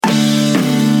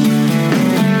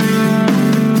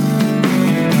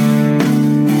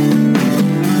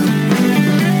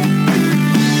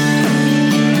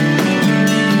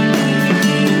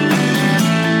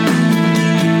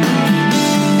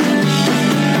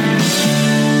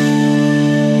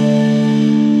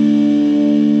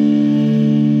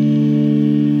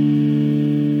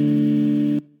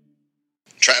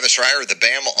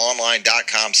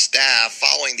staff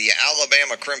following the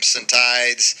Alabama Crimson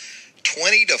Tide's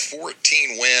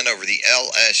 20-14 win over the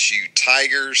LSU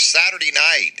Tigers Saturday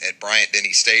night at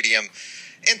Bryant-Denny Stadium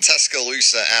in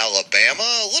Tuscaloosa, Alabama.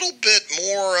 A little bit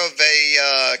more of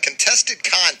a contested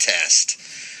contest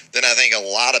than I think a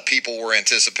lot of people were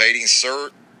anticipating, sir.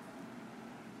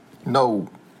 No.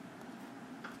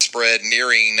 Spread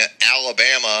nearing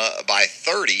Alabama by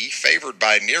 30, favored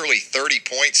by nearly 30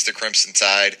 points. The Crimson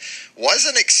Tide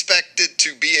wasn't expected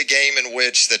to be a game in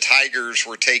which the Tigers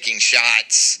were taking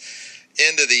shots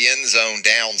into the end zone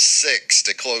down 6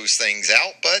 to close things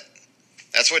out, but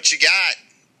that's what you got.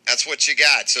 That's what you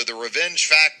got. So the revenge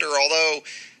factor, although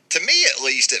to me at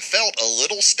least it felt a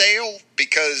little stale,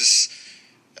 because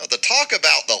the talk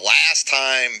about the last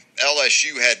time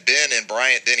LSU had been in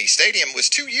Bryant-Denny Stadium was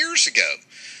 2 years ago.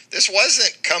 This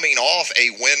wasn't coming off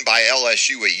a win by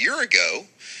LSU a year ago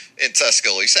in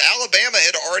Tuscaloosa. Alabama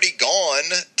had already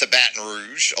gone to Baton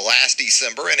Rouge last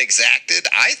December and exacted,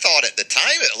 I thought at the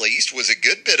time at least, was a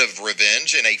good bit of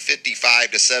revenge in a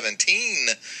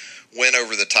 55-17 win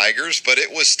over the Tigers, but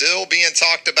it was still being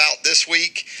talked about this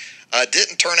week.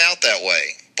 Didn't turn out that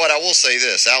way. But I will say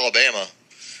this, Alabama,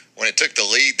 when it took the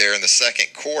lead there in the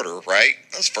second quarter, right?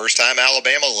 That was the first time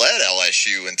Alabama led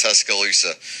LSU in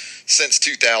Tuscaloosa since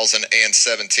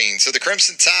 2017. So the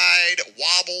Crimson Tide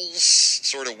wobbles,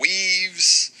 sort of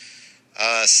weaves,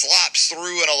 slops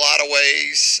through in a lot of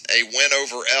ways. A win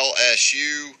over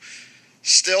LSU,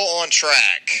 still on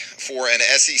track for an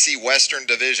SEC Western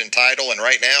Division title. And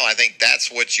right now, I think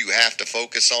that's what you have to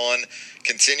focus on,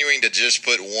 continuing to just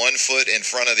put one foot in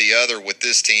front of the other with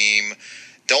this team.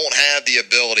 Don't have the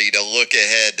ability to look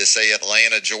ahead to, say,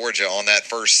 Atlanta, Georgia on that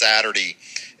first Saturday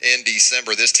in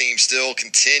December. This team still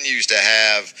continues to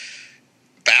have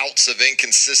bouts of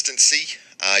inconsistency.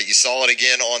 You saw it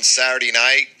again on Saturday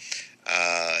night.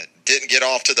 Didn't get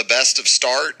off to the best of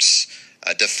starts.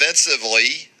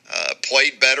 Defensively,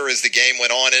 played better as the game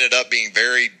went on, ended up being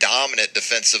very dominant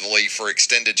defensively for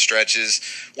extended stretches.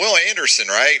 Will Anderson,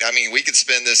 right? I mean, we could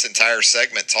spend this entire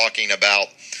segment talking about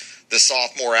the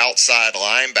sophomore outside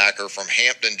linebacker from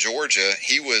Hampton, Georgia.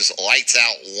 He was lights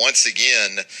out once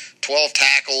again. 12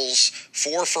 tackles,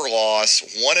 4 for loss,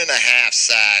 1.5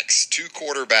 sacks, 2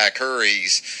 quarterback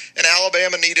hurries, and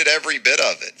Alabama needed every bit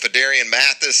of it. Phidarian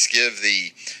Mathis, give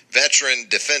the veteran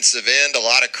defensive end a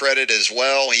lot of credit as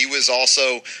well. He was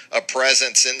also a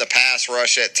presence in the pass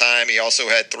rush at time. He also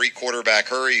had 3 quarterback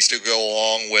hurries to go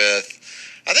along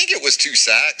with, I think it was 2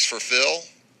 sacks for Phil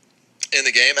in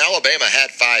the game. Alabama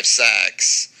had 5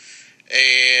 sacks,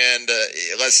 and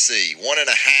let's see,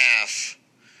 1.5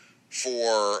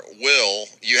 for Will.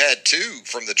 You had 2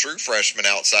 from the true freshman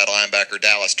outside linebacker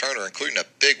Dallas Turner, including a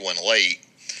big one late.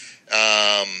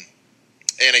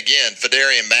 And again,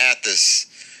 Phidarian Mathis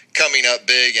coming up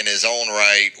big in his own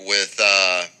right with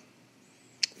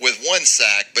 1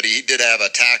 sack, but he did have a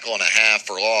tackle and a half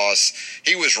for loss.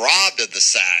 He was robbed of the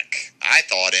sack, I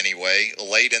thought anyway,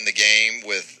 late in the game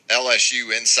with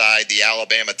LSU inside the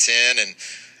Alabama 10, and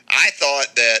I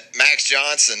thought that Max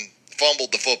Johnson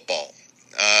fumbled the football.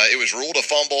 It was ruled a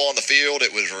fumble on the field.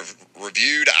 It was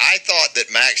reviewed. I thought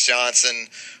that Max Johnson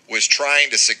was trying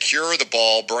to secure the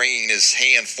ball, bringing his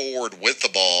hand forward with the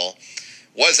ball.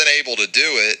 Wasn't able to do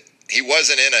it. He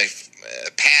wasn't in a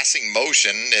passing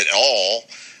motion at all,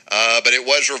 but it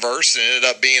was reversed and ended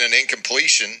up being an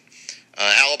incompletion.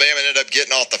 Alabama ended up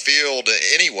getting off the field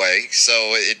anyway, so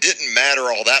it didn't matter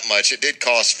all that much. It did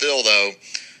cost Phil, though,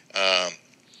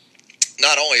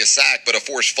 not only a sack but a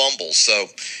forced fumble. So,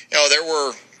 there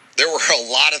were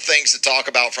a lot of things to talk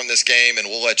about from this game, and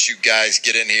we'll let you guys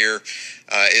get in here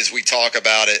as we talk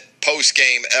about it.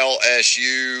 Post-game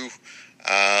LSU,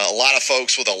 a lot of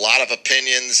folks with a lot of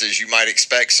opinions, as you might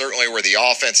expect, certainly where the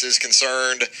offense is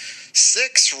concerned.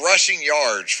 6 rushing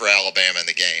yards for Alabama in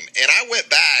the game. And I went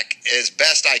back as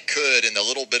best I could in the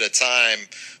little bit of time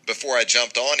before I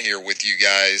jumped on here with you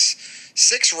guys.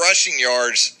 6 rushing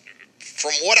yards,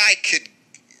 from what I could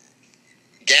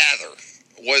gather,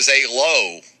 was a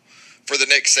low for the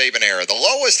Nick Saban era. The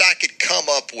lowest I could come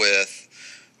up with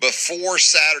before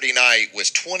Saturday night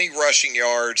was 20 rushing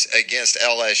yards against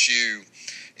LSU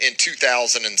in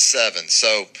 2007.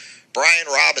 So Brian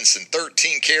Robinson,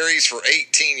 13 carries for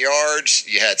 18 yards.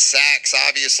 You had sacks,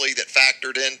 obviously, that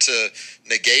factored into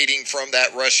negating from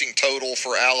that rushing total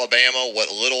for Alabama, what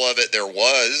little of it there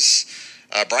was.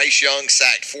 Bryce Young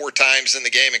sacked 4 times in the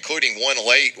game, including one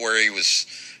late where he was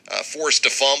forced to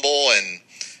fumble, and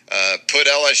put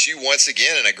LSU once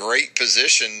again in a great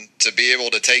position to be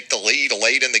able to take the lead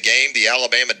late in the game. The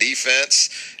Alabama defense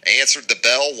answered the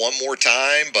bell one more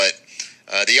time, but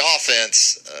The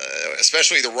offense,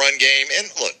 especially the run game, and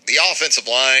look, the offensive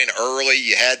line early,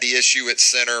 you had the issue at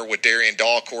center with Darian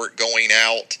Dalcourt going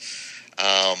out.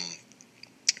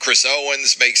 Chris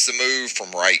Owens makes the move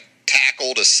from right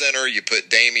tackle to center. You put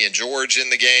Damian George in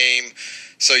the game.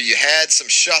 So you had some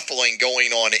shuffling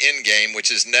going on in game,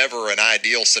 which is never an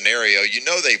ideal scenario. You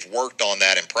know they've worked on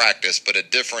that in practice, but a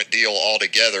different deal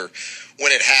altogether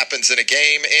when it happens in a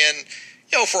game. And,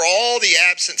 you know, for all the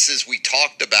absences we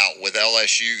talked about with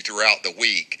LSU throughout the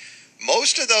week,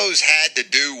 most of those had to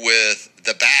do with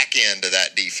the back end of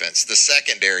that defense, the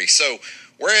secondary. So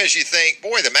whereas you think,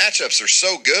 boy, the matchups are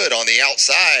so good on the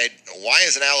outside, why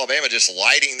isn't Alabama just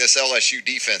lighting this LSU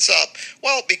defense up?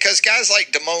 Well, because guys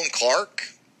like Damone Clark,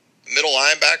 middle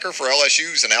linebacker for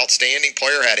LSU, is an outstanding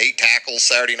player, had 8 tackles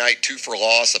Saturday night, 2 for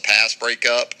loss, a pass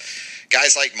breakup.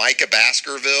 Guys like Micah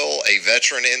Baskerville, a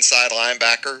veteran inside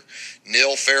linebacker,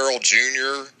 Neil Farrell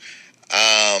Jr.,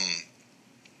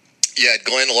 you had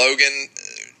Glenn Logan.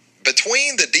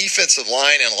 Between the defensive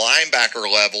line and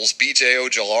linebacker levels, B.J.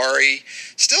 Ojolari,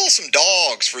 still some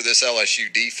dogs for this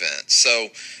LSU defense.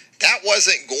 So that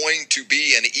wasn't going to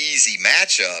be an easy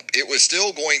matchup. It was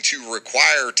still going to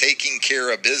require taking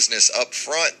care of business up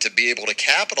front to be able to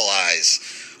capitalize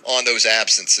on those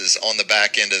absences on the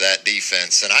back end of that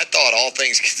defense. And I thought, all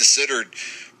things considered,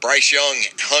 Bryce Young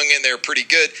hung in there pretty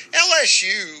good.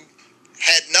 LSU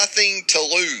had nothing to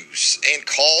lose and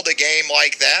called a game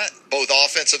like that, both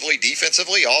offensively,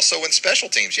 defensively, also in special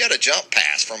teams. You had a jump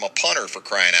pass from a punter, for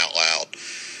crying out loud,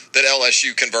 that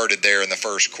LSU converted there in the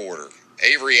first quarter.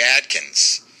 Avery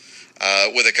Adkins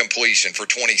with a completion for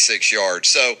 26 yards.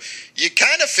 So you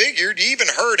kind of figured, you even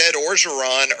heard Ed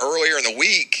Orgeron earlier in the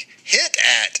week hint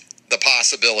at the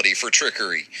possibility for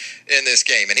trickery in this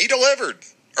game, and he delivered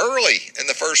early in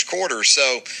the first quarter.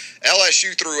 So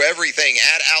LSU threw everything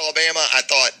at Alabama. I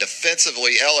thought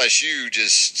defensively LSU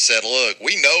just said, look,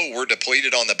 we know we're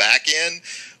depleted on the back end,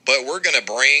 but we're going to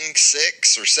bring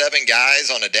 6 or 7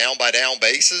 guys on a down-by-down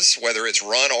basis, whether it's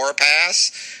run or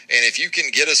pass. And if you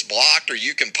can get us blocked or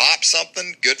you can pop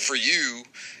something, good for you.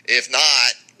 If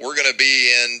not, we're going to be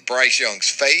in Bryce Young's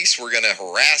face. We're going to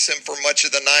harass him for much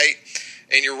of the night.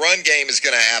 And your run game is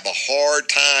going to have a hard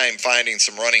time finding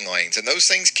some running lanes. And those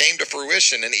things came to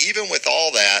fruition. And even with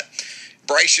all that,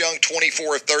 Bryce Young,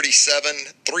 24 of 37,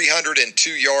 302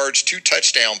 yards, 2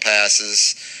 touchdown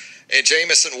passes. And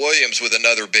Jamison Williams with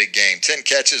another big game. 10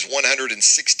 catches,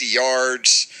 160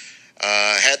 yards.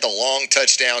 Had the long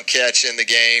touchdown catch in the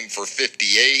game for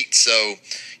 58. So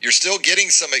you're still getting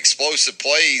some explosive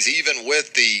plays, even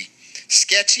with the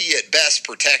sketchy at best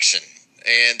protection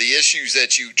and the issues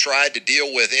that you tried to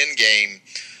deal with in game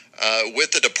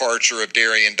with the departure of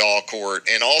Darian Dalcourt.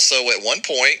 And also at one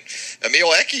point, Emil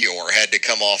Ekiyor had to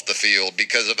come off the field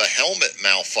because of a helmet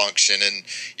malfunction. And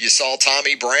you saw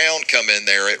Tommy Brown come in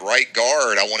there at right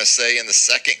guard, I want to say in the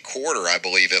second quarter, I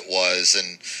believe it was.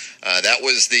 And that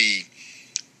was the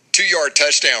 2-yard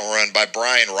touchdown run by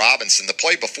Brian Robinson. The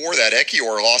play before that,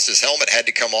 Ekiyor lost his helmet, had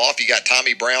to come off. You got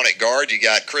Tommy Brown at guard. You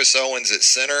got Chris Owens at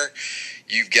center.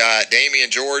 You've got Damian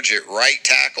George at right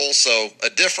tackle, so a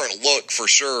different look for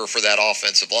sure for that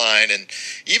offensive line. And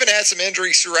even had some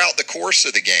injuries throughout the course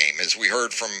of the game, as we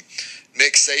heard from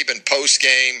Nick Saban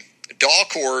post-game.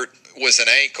 Dalcourt was an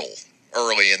ankle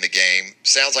early in the game.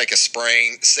 Sounds like a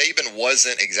sprain. Saban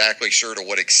wasn't exactly sure to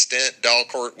what extent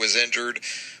Dalcourt was injured.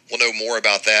 We'll know more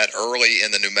about that early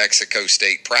in the New Mexico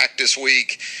State practice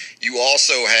week. You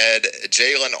also had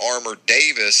Jalen Armour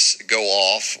Davis go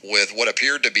off with what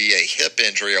appeared to be a hip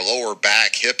injury, a lower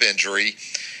back hip injury.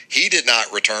 He did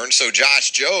not return. So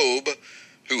Josh Jobe,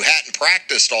 who hadn't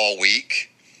practiced all week,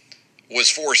 was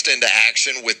forced into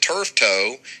action with turf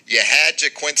toe. You had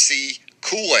JaQuincy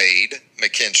Kool-Aid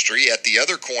McKinstry at the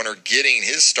other corner getting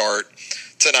his start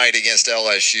tonight against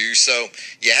LSU. So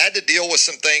you had to deal with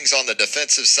some things on the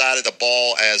defensive side of the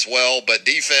ball as well, but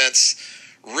defense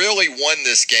really won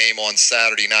this game on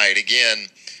Saturday night. Again,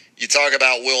 you talk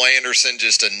about Will Anderson,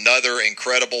 just another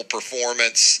incredible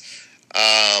performance.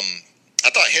 I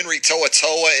thought Henry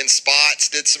To'oTo'o in spots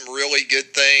did some really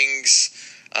good things.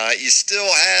 You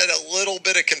still had a little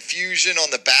bit of confusion on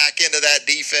the back end of that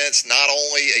defense, not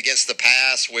only against the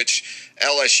pass, which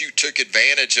LSU took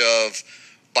advantage of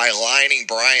by lining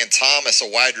Brian Thomas, a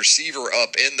wide receiver,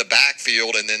 up in the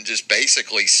backfield and then just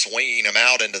basically swinging him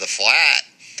out into the flat.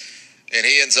 And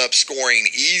he ends up scoring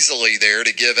easily there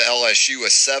to give LSU a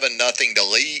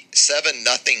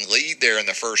 7-0 lead there in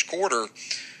the first quarter.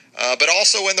 But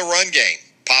also in the run game,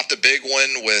 popped a big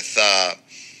one with Ty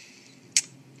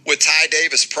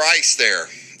Davis Price there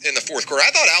in the fourth quarter.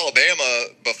 I thought Alabama,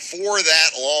 before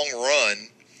that long run,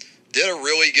 did a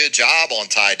really good job on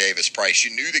Ty Davis Price.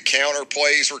 You knew the counter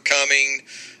plays were coming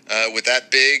with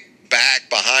that big back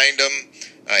behind him.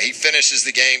 He finishes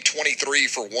the game 23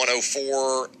 for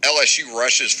 104. LSU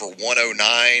rushes for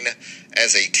 109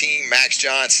 as a team. Max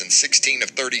Johnson, 16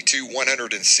 of 32,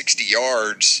 160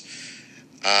 yards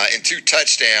and 2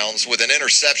 touchdowns with an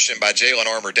interception by Jalen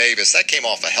Armour-Davis. That came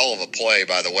off a hell of a play,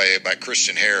 by the way, by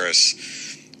Christian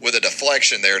Harris with a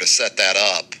deflection there to set that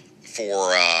up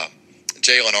for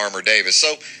Jalen Armour-Davis.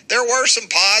 So there were some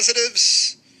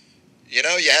positives. You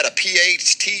know, you had a PAT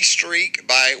streak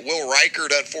by Will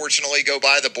Reichard, unfortunately, go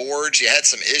by the boards. You had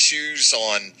some issues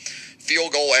on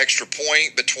field goal extra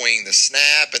point between the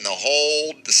snap and the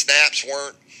hold. The snaps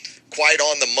weren't quite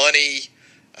on the money.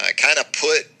 Kind of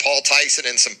put Paul Tyson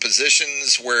in some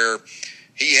positions where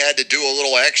he had to do a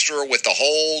little extra with the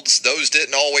holds. Those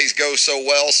didn't always go so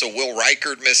well, so Will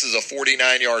Reichard misses a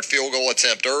 49-yard field goal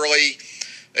attempt early.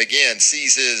 Again,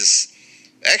 sees his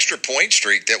extra point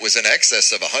streak that was in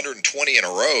excess of 120 in a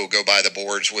row go by the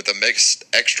boards with a mixed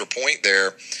extra point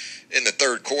there in the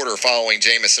third quarter following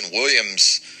Jamison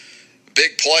Williams'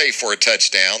 big play for a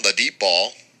touchdown, the deep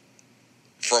ball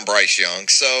from Bryce Young.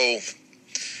 So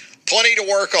plenty to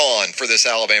work on for this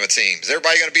Alabama team. Is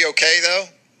everybody going to be okay, though?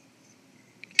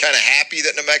 Kind of happy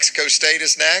that New Mexico State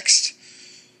is next?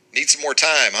 Need some more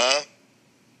time, huh?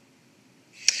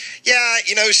 Yeah,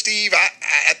 you know, Steve,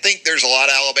 I think there's a lot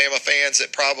of Alabama fans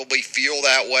that probably feel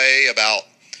that way about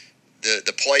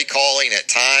the play calling at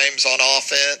times on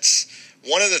offense.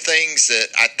 One of the things that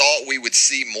I thought we would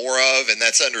see more of, and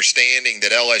that's understanding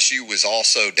that LSU was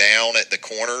also down at the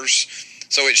corners.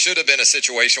 So it should have been a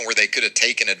situation where they could have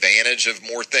taken advantage of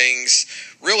more things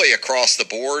really across the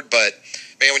board. But,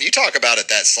 man, when you talk about it,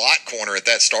 that slot corner at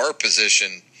that star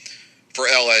position for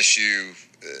LSU,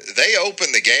 they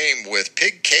opened the game with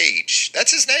Pig Cage.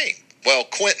 That's his name. Well,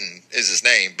 Quentin is his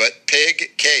name, but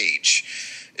Pig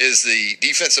Cage is the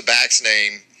defensive back's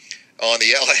name on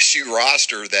the LSU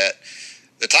roster that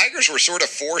the Tigers were sort of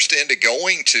forced into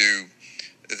going to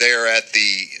there at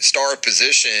the star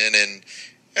position. And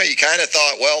you kind of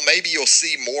thought, well, maybe you'll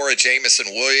see more of Jamison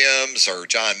Williams or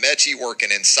John Mechie working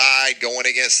inside going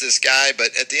against this guy.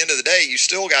 But at the end of the day, you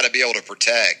still got to be able to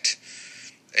protect.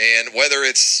 And whether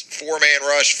it's 4-man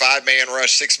rush, 5-man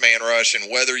rush, 6-man rush, and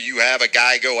whether you have a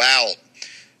guy go out.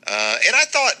 And I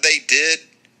thought they did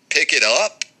pick it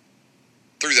up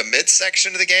through the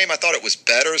midsection of the game. I thought it was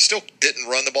better. Still didn't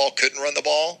run the ball, couldn't run the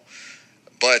ball.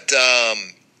 But,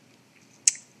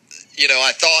 you know,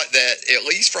 I thought that at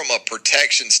least from a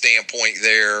protection standpoint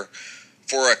there,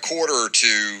 for a quarter or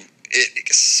two,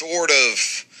 it sort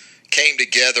of came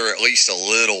together at least a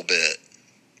little bit.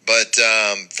 But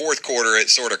fourth quarter, it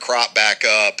sort of cropped back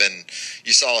up, and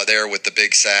you saw it there with the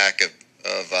big sack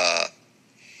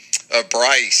of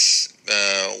Bryce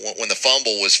when the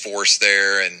fumble was forced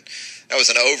there, and that was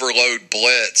an overload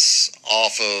blitz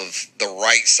off of the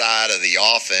right side of the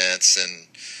offense, and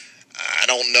I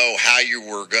don't know how you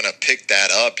were going to pick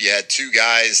that up. You had two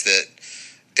guys that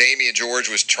Damian George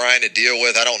was trying to deal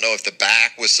with. I don't know if the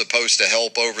back was supposed to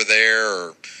help over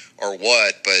there or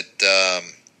what, but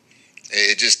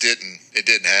it just didn't. It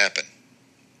didn't happen.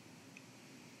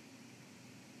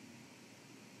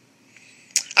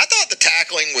 I thought the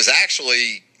tackling was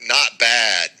actually not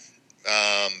bad.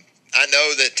 I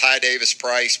know that Ty Davis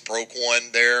Price broke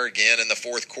one there again in the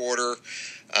fourth quarter.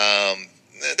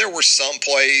 There were some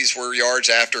plays where yards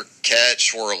after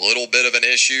catch were a little bit of an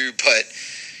issue, but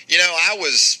you know, I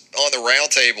was on the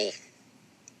roundtable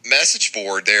message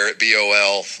board there at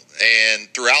BOL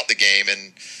and throughout the game,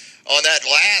 and on that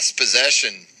last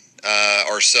possession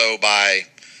or so by,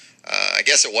 I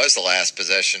guess it was the last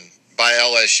possession by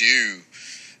LSU,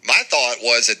 my thought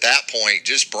was at that point,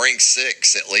 just bring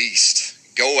 6 at least.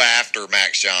 Go after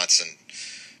Max Johnson,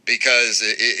 because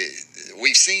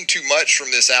we've seen too much from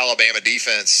this Alabama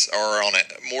defense, or on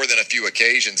more than a few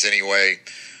occasions anyway,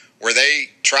 where they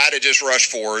try to just rush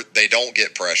forward. They don't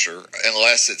get pressure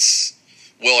unless it's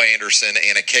Will Anderson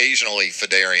and occasionally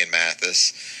Fedarian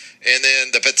Mathis. And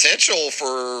then the potential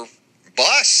for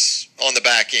busts on the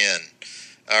back end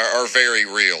are very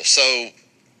real. So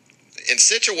in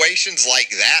situations like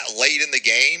that late in the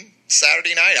game,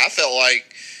 Saturday night, I felt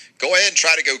like go ahead and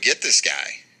try to go get this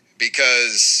guy,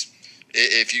 because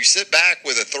if you sit back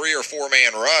with a 3 or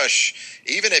 4-man rush,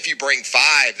 even if you bring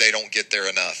 5, they don't get there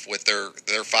enough with their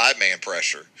 5-man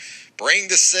pressure. Bring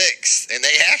the 6, and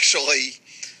they actually,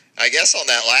 I guess on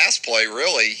that last play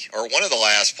really, or one of the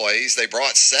last plays, they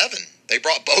brought 7. They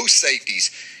brought both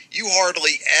safeties. You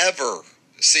hardly ever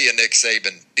see a Nick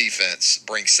Saban defense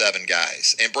bring 7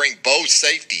 guys and bring both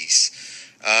safeties.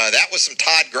 That was some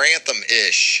Todd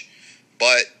Grantham-ish,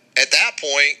 but at that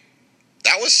point,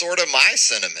 that was sort of my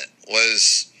sentiment,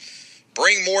 was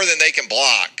bring more than they can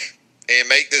block and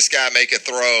make this guy make a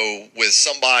throw with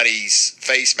somebody's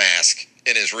face mask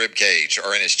in his rib cage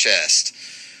or in his chest.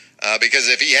 Because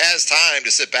if he has time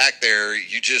to sit back there,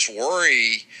 you just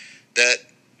worry that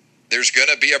there's going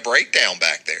to be a breakdown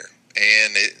back there,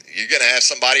 and you're going to have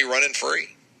somebody running free.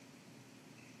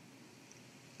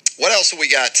 What else have we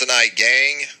got tonight,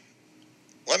 gang?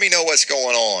 Let me know what's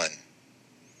going on.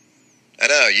 I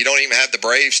know, you don't even have the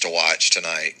Braves to watch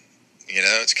tonight. You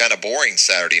know, it's kind of boring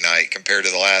Saturday night compared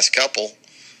to the last couple.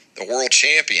 The world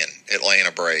champion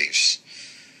Atlanta Braves.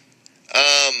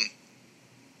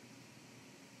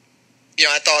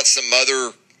 I thought some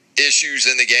other issues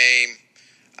in the game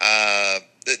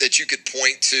that you could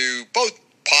point to, both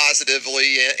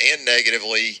positively and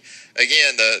negatively.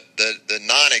 Again, the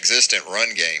non-existent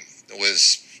run game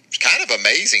was kind of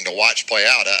amazing to watch play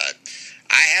out.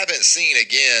 I haven't seen,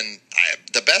 again,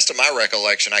 the best of my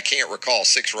recollection, I can't recall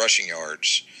 6 rushing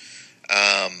yards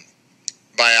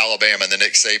by Alabama in the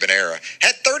Nick Saban era.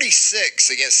 Had 36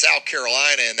 against South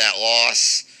Carolina in that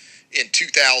loss in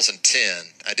 2010.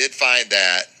 I did find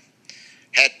that.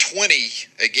 Had 20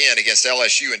 again against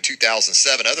LSU in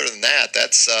 2007. Other than that,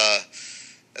 that's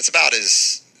about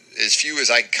as few as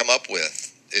I can come up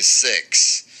with, is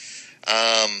 6.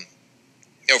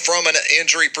 From an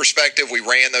injury perspective, we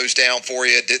ran those down for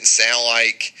you. It didn't sound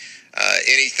like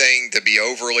anything to be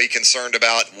overly concerned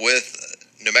about with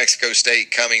New Mexico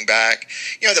State coming back.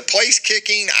 The place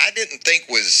kicking, I didn't think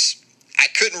I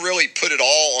couldn't really put it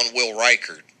all on Will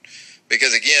Reichard.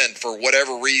 Because, again, for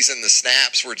whatever reason, the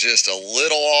snaps were just a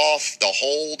little off. The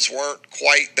holds weren't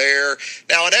quite there.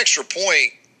 Now, an extra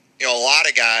point, a lot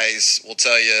of guys will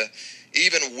tell you,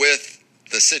 even with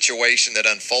the situation that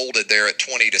unfolded there at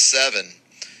 20-7,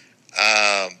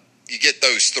 you get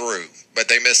those through. But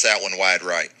they missed that one wide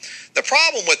right. The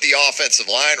problem with the offensive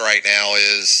line right now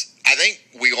is I think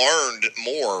we learned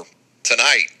more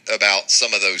tonight about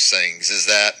some of those things, is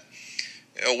that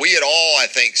we had all, I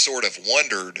think, sort of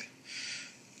wondered,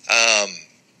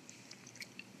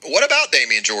 what about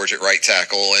Damian George at right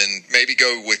tackle, and maybe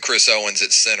go with Chris Owens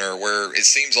at center, where it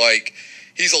seems like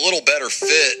he's a little better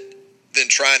fit than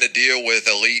trying to deal with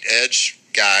elite edge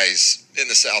guys in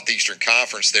the Southeastern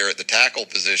Conference there at the tackle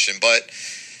position. But,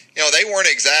 they weren't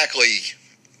exactly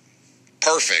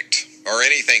perfect or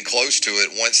anything close to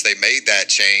it once they made that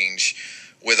change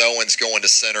with Owens going to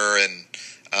center and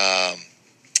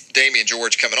Damian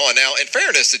George coming on. Now, in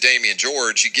fairness to Damian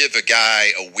George, you give a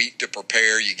guy a week to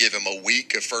prepare. You give him a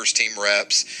week of first-team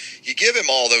reps. You give him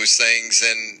all those things,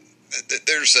 and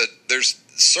there's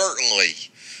certainly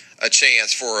a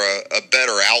chance for a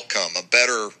better outcome, a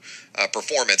better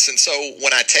performance. And so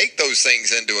when I take those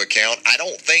things into account, I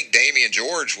don't think Damian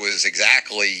George was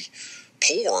exactly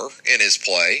poor in his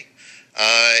play.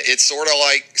 It's sort of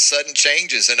like sudden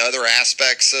changes in other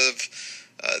aspects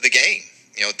of the game.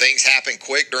 Things happen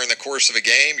quick during the course of a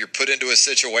game. You're put into a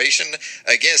situation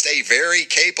against a very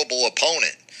capable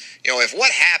opponent. If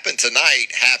what happened tonight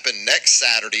happened next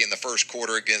Saturday in the first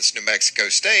quarter against New Mexico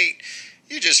State,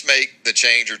 you just make the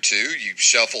change or two. You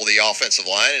shuffle the offensive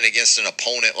line, and against an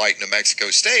opponent like New Mexico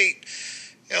State,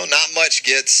 not much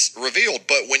gets revealed.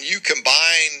 But when you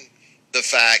combine the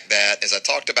fact that, as I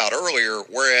talked about earlier,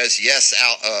 whereas, yes,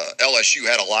 LSU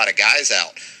had a lot of guys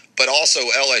out, but also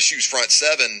LSU's front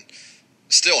seven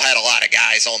still had a lot of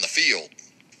guys on the field.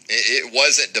 It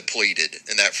wasn't depleted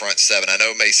in that front seven. I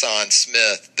know Mason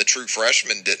Smith, the true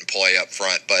freshman, didn't play up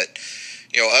front, but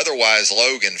otherwise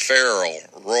Logan, Farrell,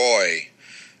 Roy,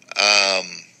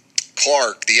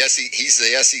 Clark, he's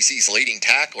the SEC's leading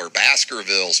tackler.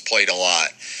 Baskerville's played a lot.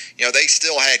 They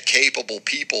still had capable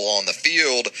people on the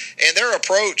field, and their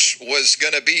approach was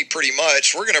going to be pretty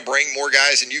much, we're going to bring more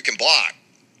guys than you can block,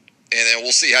 and then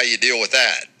we'll see how you deal with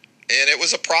that. And it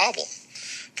was a problem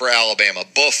for Alabama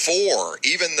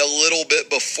even the little bit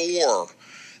before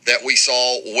that we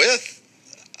saw with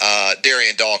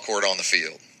Darian Dalcourt on the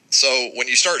field. So when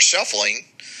you start shuffling,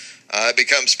 it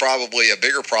becomes probably a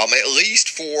bigger problem, at least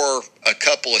for a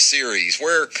couple of series,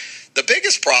 where the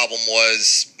biggest problem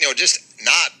was, just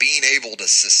not being able to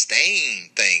sustain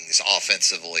things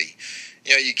offensively.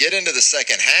 You get into the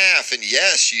second half, and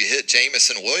yes, you hit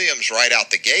Jamison Williams right out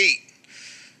the gate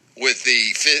with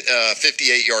the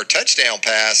 58-yard touchdown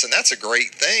pass, and that's a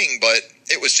great thing, but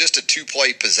it was just a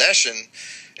 2-play possession.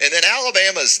 And then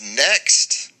Alabama's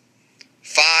next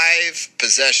 5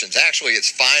 possessions, actually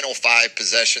its final 5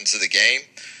 possessions of the game,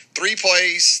 3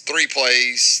 plays, 3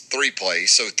 plays, 3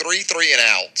 plays, so 3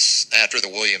 3-and-outs after the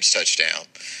Williams touchdown.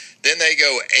 Then they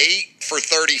go 8 for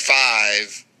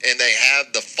 35, and they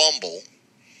have the fumble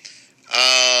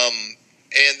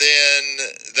And then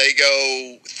they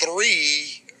go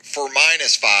 3 for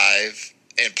 -5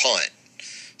 and punt.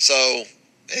 So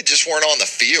it just weren't on the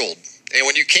field. And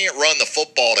when you can't run the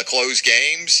football to close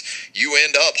games, you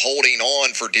end up holding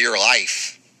on for dear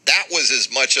life. That was as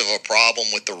much of a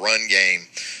problem with the run game,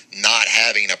 not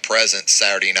having a presence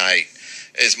Saturday night,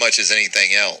 as much as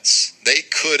anything else. They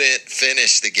couldn't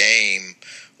finish the game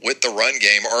with the run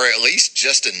game, or at least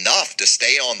just enough to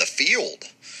stay on the field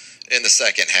in the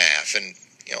second half. And,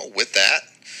 with that,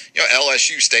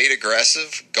 LSU stayed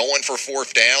aggressive, going for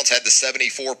fourth downs, had the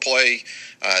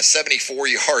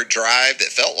 74-yard drive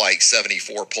that felt like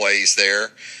 74 plays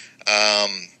there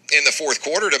in the fourth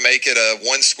quarter to make it a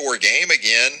one-score game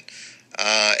again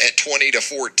at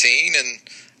 20-14. And,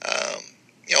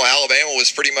 Alabama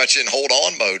was pretty much in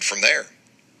hold-on mode from there.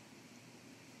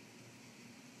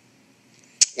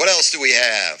 What else do we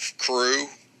have, crew?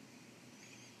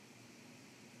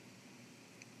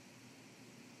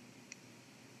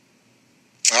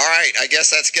 All right, I guess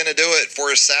that's going to do it for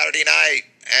a Saturday night.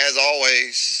 As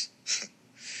always,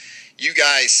 you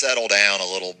guys settle down a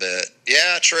little bit.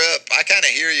 Yeah, Trip, I kind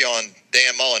of hear you on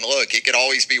Dan Mullen. Look, it could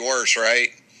always be worse,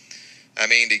 right? I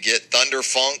mean, to get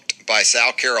thunder-funked by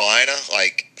South Carolina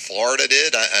like Florida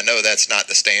did, I know that's not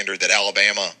the standard that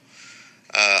Alabama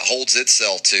holds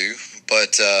itself to,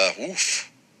 but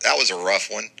that was a rough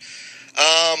one.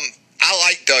 I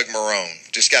like Doug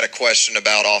Marrone. Just got a question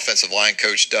about offensive line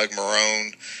coach Doug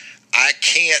Marrone. I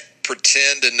can't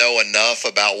pretend to know enough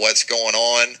about what's going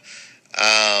on.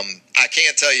 I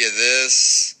can tell you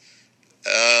this.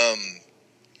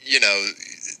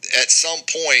 At some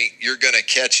point, you're going to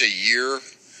catch a year,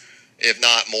 if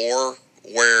not more,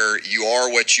 where you are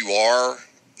what you are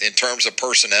in terms of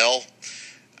personnel.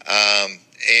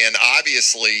 And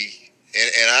obviously,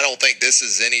 and I don't think this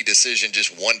is any decision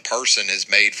just one person has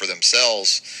made for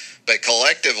themselves, but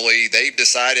collectively they've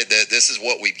decided that this is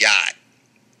what we've got.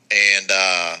 And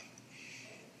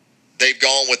they've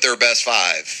gone with their best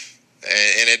five.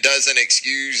 And it doesn't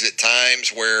excuse at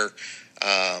times where,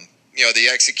 the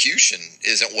execution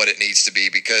isn't what it needs to be,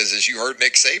 because as you heard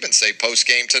Nick Saban say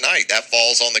post-game tonight, that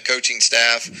falls on the coaching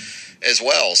staff as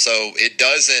well. So it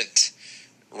doesn't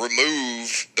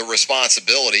remove the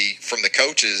responsibility from the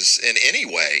coaches in any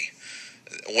way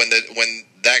when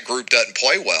that group doesn't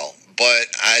play well.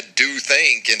 But I do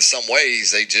think in some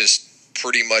ways they just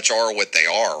pretty much are what they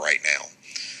are right now.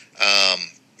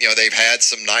 They've had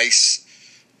some nice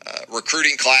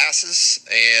recruiting classes,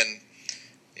 and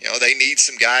they need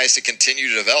some guys to continue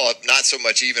to develop, not so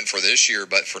much even for this year,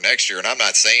 but for next year. And I'm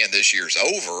not saying this year's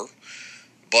over,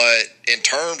 but in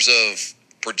terms of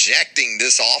projecting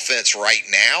this offense right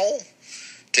now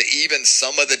to even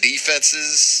some of the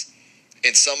defenses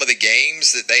in some of the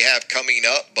games that they have coming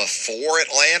up before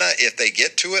Atlanta, if they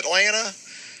get to Atlanta,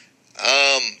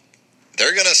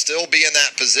 they're going to still be in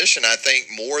that position, I think,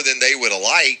 more than they would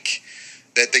like,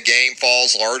 that the game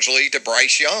falls largely to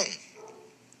Bryce Young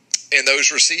and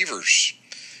those receivers.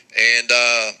 And,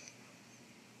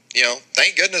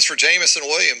 thank goodness for Jamison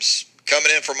Williams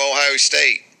coming in from Ohio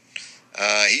State.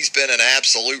 He's been an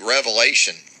absolute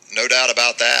revelation, no doubt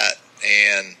about that.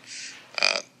 And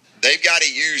they've got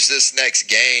to use this next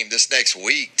game, this next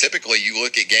week. Typically, you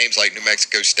look at games like New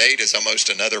Mexico State as almost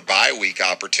another bye week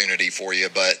opportunity for you,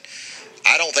 but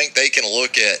I don't think they can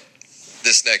look at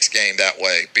this next game that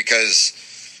way, because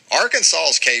Arkansas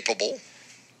is capable.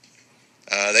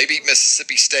 They beat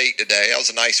Mississippi State today. That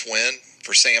was a nice win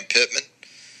for Sam Pittman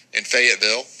in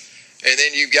Fayetteville. And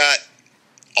then you've got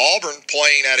Auburn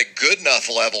playing at a good enough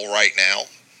level right now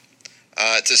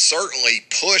to certainly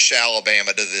push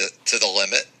Alabama to the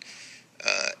limit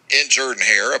in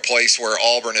Jordan-Hare, a place where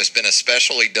Auburn has been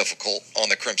especially difficult on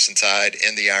the Crimson Tide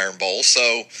in the Iron Bowl.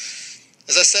 So,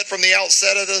 as I said from the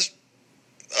outset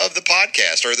of the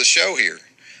podcast or the show here,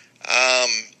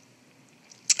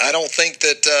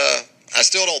 I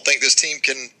still don't think this team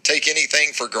can take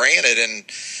anything for granted, and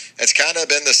it's kind of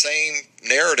been the same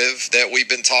narrative that we've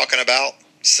been talking about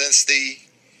since the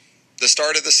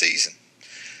start of the season.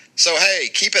 So, hey,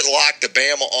 keep it locked to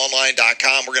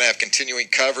BamaOnline.com. We're going to have continuing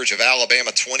coverage of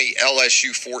Alabama 20,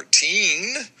 LSU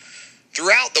 14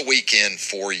 throughout the weekend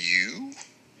for you.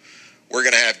 We're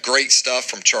going to have great stuff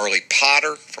from Charlie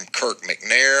Potter, from Kirk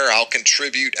McNair. I'll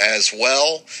contribute as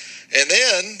well. And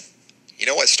then, you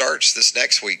know what starts this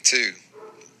next week, too?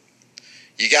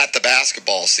 You got the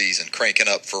basketball season cranking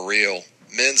up for real.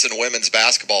 Men's and women's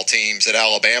basketball teams at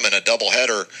Alabama in a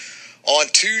doubleheader on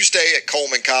Tuesday at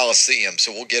Coleman Coliseum.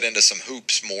 So we'll get into some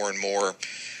hoops more and more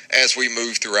as we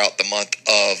move throughout the month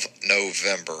of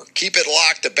November. Keep it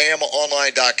locked to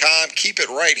BamaOnline.com. Keep it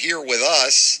right here with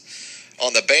us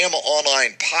on the Bama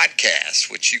Online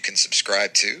podcast, which you can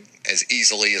subscribe to as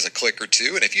easily as a click or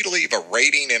two. And if you'd leave a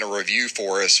rating and a review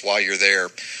for us while you're there,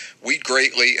 we'd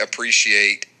greatly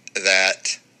appreciate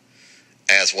that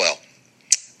as well.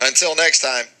 Until next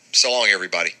time, so long,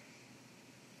 everybody.